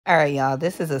All right, y'all,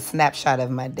 this is a snapshot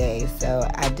of my day. So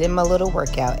I did my little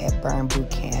workout at Burn Boot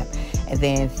Camp. And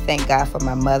then thank God for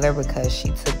my mother because she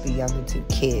took the younger two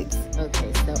kids.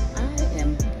 Okay, so I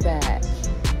am back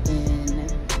in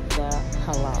the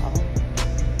Halal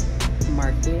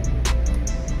market.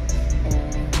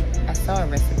 And I saw a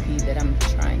recipe that I'm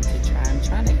trying to try. I'm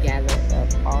trying to gather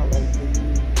up all of the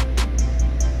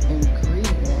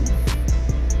ingredients.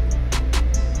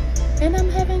 And I'm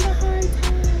having a hard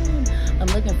time. I'm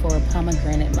looking for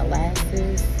pomegranate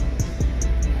molasses.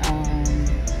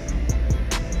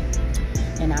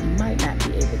 And I might not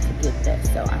be able to get that,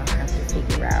 so I'll have to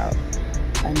figure out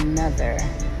another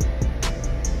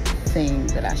thing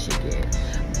that I should get.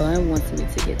 Bun wants me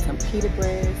to get some pita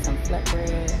bread, some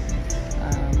flatbread,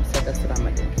 so that's what I'm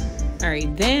gonna do. All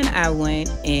right, then I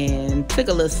went and took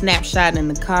a little snapshot in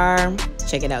the car.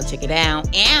 Check it out, check it out.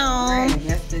 Ow! Right, I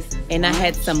guess this is and lunch. I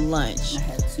had some lunch. I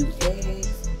had 2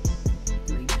 eggs,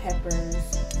 3 peppers.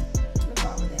 Look at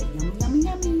all of that, yummy,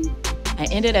 yummy, yummy. I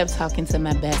ended up talking to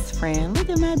my best friend. Look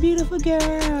at my beautiful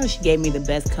girl. She gave me the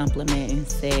best compliment and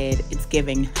said it's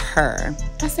giving her.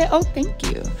 I said, oh, thank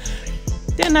you.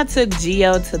 Then I took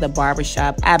Gio to the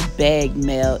barbershop. I begged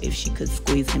Mel if she could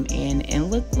squeeze him in. And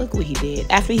look what he did.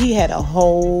 After he had a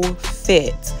whole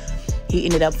fit, he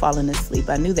ended up falling asleep.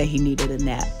 I knew that he needed a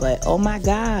nap. But oh my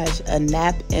gosh, a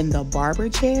nap in the barber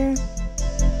chair?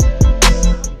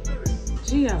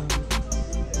 Gio.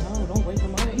 No, don't wake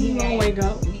him up. He won't wake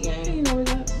up. He ain't gonna wake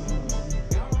up.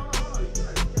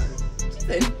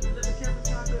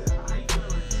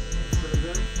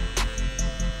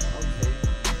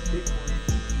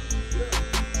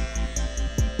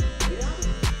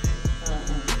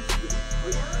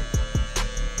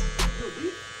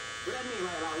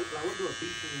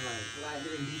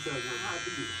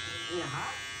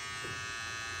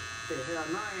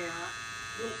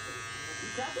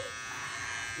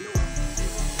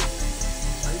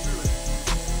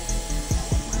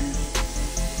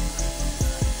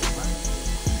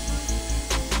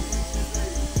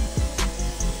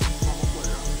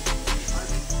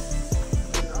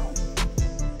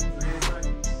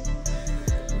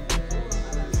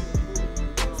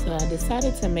 So I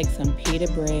decided to make some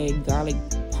pita bread, garlic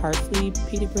parsley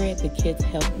pita bread. The kids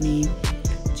helped me.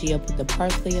 Gio put the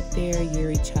parsley up there.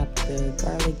 Yuri chopped the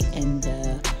garlic and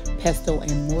the pesto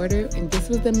and mortar. And this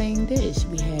was the main dish.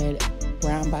 We had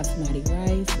brown basmati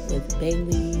rice with bay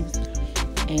leaves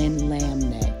and lamb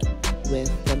neck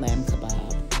with the lamb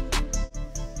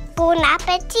kebab. Bon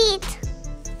appetit!